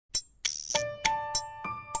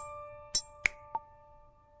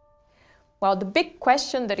Well, the big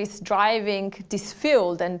question that is driving this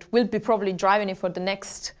field and will be probably driving it for the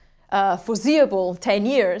next foreseeable 10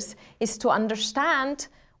 years is to understand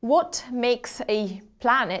what makes a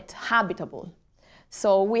planet habitable.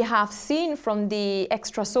 So we have seen from the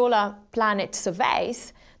extrasolar planet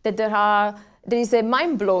surveys that there is a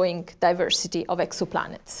mind-blowing diversity of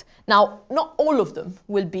exoplanets. Now, not all of them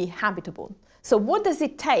will be habitable. So what does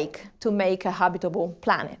it take to make a habitable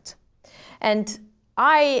planet? And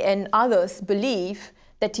I and others believe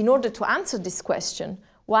that in order to answer this question,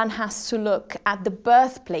 one has to look at the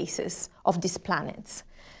birthplaces of these planets.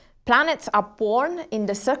 Planets are born in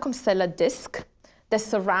the circumstellar disk that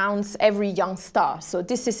surrounds every young star. So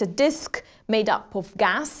this is a disk made up of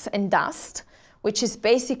gas and dust, which is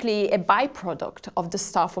basically a byproduct of the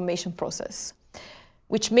star formation process,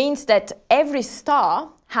 which means that every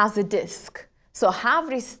star has a disk. So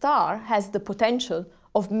every star has the potential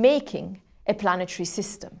of making a planetary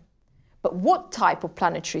system. But what type of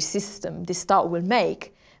planetary system this star will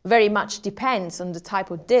make very much depends on the type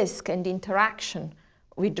of disk and the interaction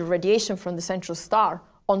with the radiation from the central star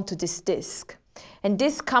onto this disk. And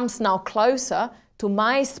this comes now closer to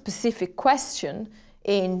my specific question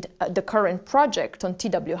in the current project on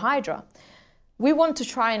TW Hydrae. We want to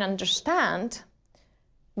try and understand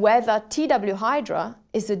whether TW Hydrae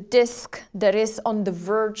is a disk that is on the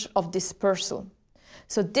verge of dispersal.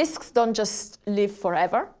 So disks don't just live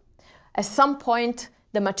forever. At some point,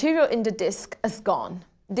 the material in the disk is gone.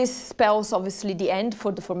 This spells obviously the end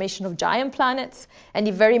for the formation of giant planets, and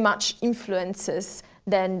it very much influences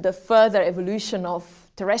then the further evolution of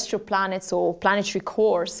terrestrial planets or planetary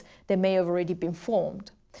cores that may have already been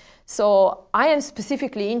formed. So I am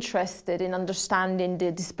specifically interested in understanding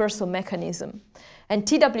the dispersal mechanism. And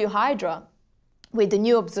TW Hydrae, with the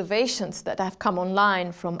new observations that have come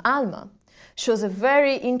online from ALMA, shows a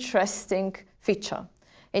very interesting feature.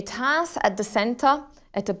 It has at the center,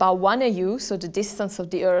 at about 1 AU, so the distance of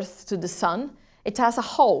the Earth to the Sun, it has a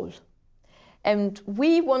hole. And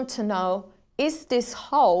we want to know, is this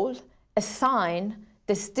hole a sign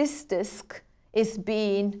that this disk is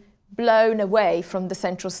being blown away from the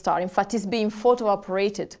central star? In fact, it's being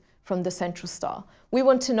photo-operated from the central star. We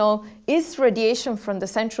want to know, is radiation from the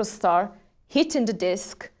central star hitting the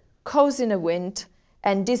disk, causing a wind,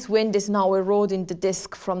 and this wind is now eroding the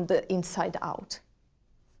disk from the inside out?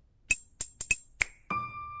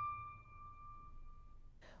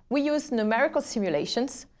 We use numerical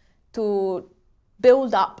simulations to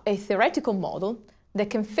build up a theoretical model that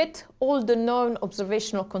can fit all the known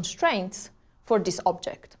observational constraints for this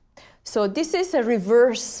object. So this is a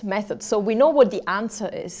reverse method. So we know what the answer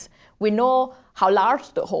is. We know how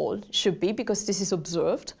large the hole should be because this is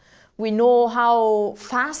observed. We know how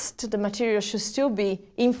fast the material should still be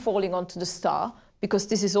infalling onto the star because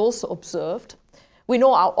this is also observed. We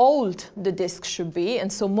know how old the disk should be,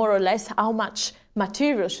 and so more or less how much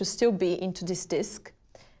material should still be into this disk,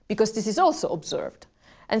 because this is also observed.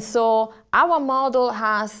 And so our model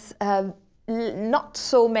has not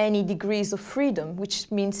so many degrees of freedom, which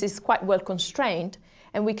means it's quite well constrained,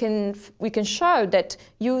 and we can show that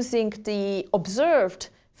using the observed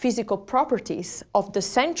physical properties of the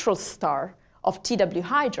central star of TW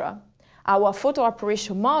Hydrae, our photo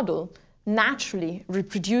operation model naturally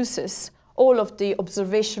reproduces all of the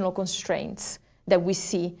observational constraints that we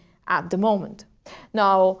see at the moment.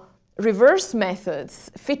 Now, reverse methods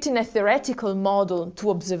fitting a theoretical model to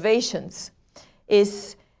observations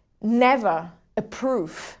is never a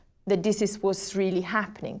proof that this is what's really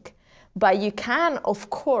happening. But you can, of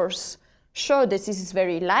course, show that this is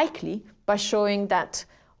very likely by showing that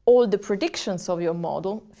all the predictions of your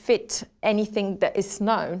model fit anything that is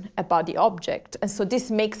known about the object. And so this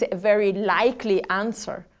makes it a very likely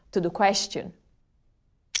answer to the question.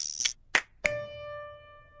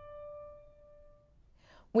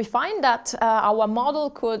 We find that our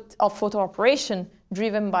model of photo operation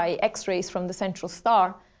driven by X-rays from the central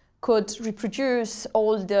star could reproduce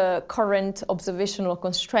all the current observational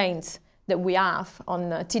constraints that we have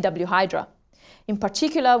on TW Hydrae. In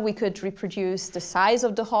particular, we could reproduce the size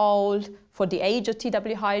of the hole for the age of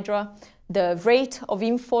TW Hydrae, the rate of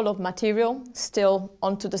infall of material still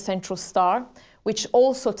onto the central star, which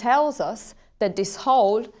also tells us that this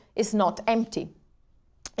hole is not empty.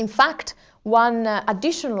 In fact, one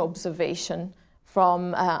additional observation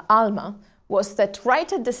from ALMA was that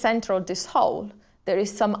right at the center of this hole, there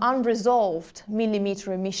is some unresolved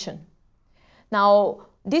millimeter emission. Now,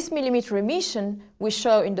 this millimeter emission, we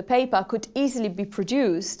show in the paper, could easily be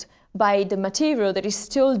produced by the material that is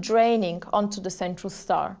still draining onto the central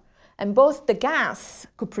star. And both the gas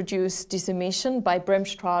could produce this emission by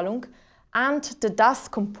Bremsstrahlung, and the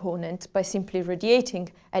dust component, by simply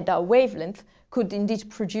radiating at that wavelength, could indeed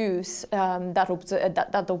produce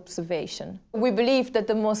that observation. We believe that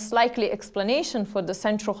the most likely explanation for the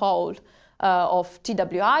central hole of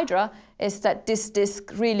TW Hydrae is that this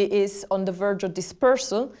disk really is on the verge of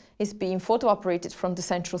dispersal, is being photo-operated from the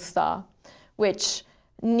central star, which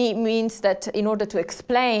means that in order to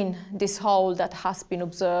explain this hole that has been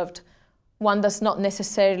observed, one does not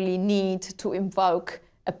necessarily need to invoke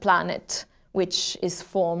a planet which is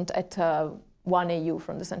formed at 1 AU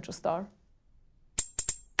from the central star.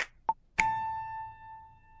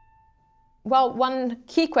 Well, one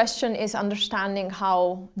key question is understanding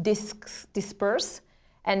how disks disperse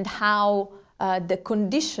and how the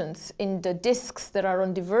conditions in the disks that are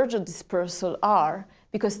on the verge of dispersal are,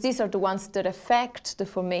 because these are the ones that affect the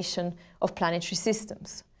formation of planetary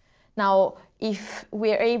systems. Now, if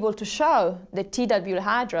we are able to show that TW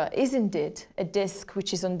Hydrae is indeed a disk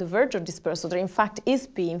which is on the verge of dispersal, that in fact is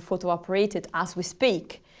being photo-operated as we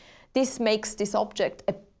speak, this makes this object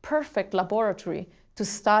a perfect laboratory to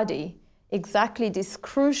study exactly this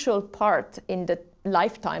crucial part in the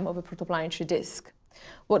lifetime of a protoplanetary disk.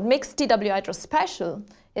 What makes TW Hydrae special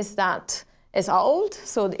is that it's old,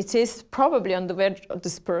 so it is probably on the verge of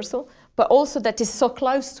dispersal, but also that it's so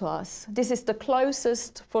close to us. This is the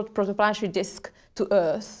closest protoplanetary disk to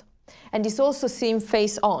Earth, and it's also seen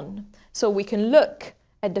face on. So we can look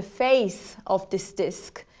at the face of this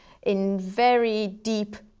disk in very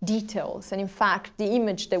deep details. And in fact, the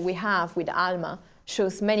image that we have with ALMA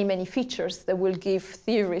shows many, many features that will give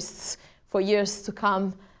theorists for years to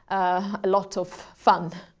come a lot of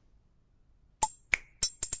fun.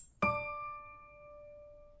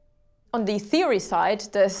 On the theory side,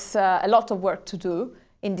 there's a lot of work to do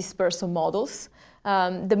in dispersal models.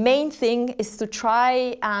 The main thing is to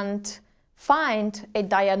try and find a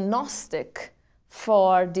diagnostic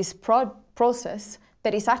for this process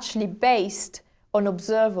that is actually based on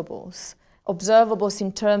observables. Observables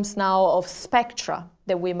in terms now of spectra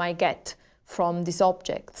that we might get from these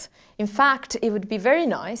objects. In fact, it would be very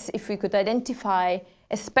nice if we could identify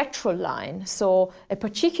a spectral line, so a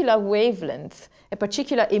particular wavelength, a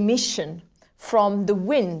particular emission from the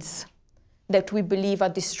winds that we believe are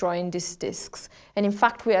destroying these disks. And in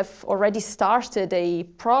fact, we have already started a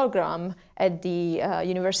program at the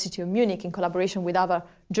University of Munich in collaboration with other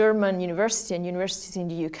German universities and universities in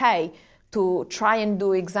the UK to try and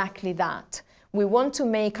do exactly that. We want to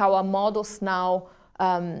make our models now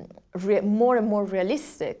more and more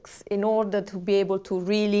realistic in order to be able to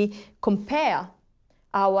really compare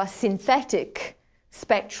our synthetic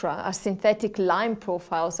spectra, our synthetic line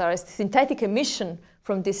profiles, our synthetic emission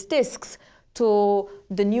from these disks to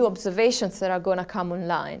the new observations that are going to come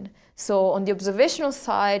online. So on the observational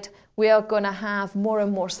side, we are going to have more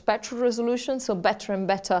and more spectral resolution, so better and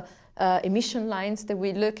better emission lines that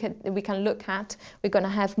we can look at. We're going to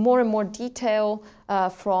have more and more detail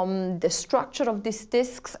from the structure of these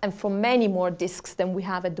disks and from many more disks than we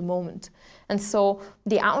have at the moment. And so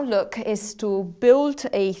the outlook is to build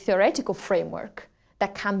a theoretical framework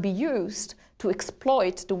that can be used to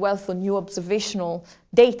exploit the wealth of new observational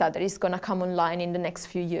data that is going to come online in the next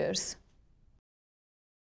few years.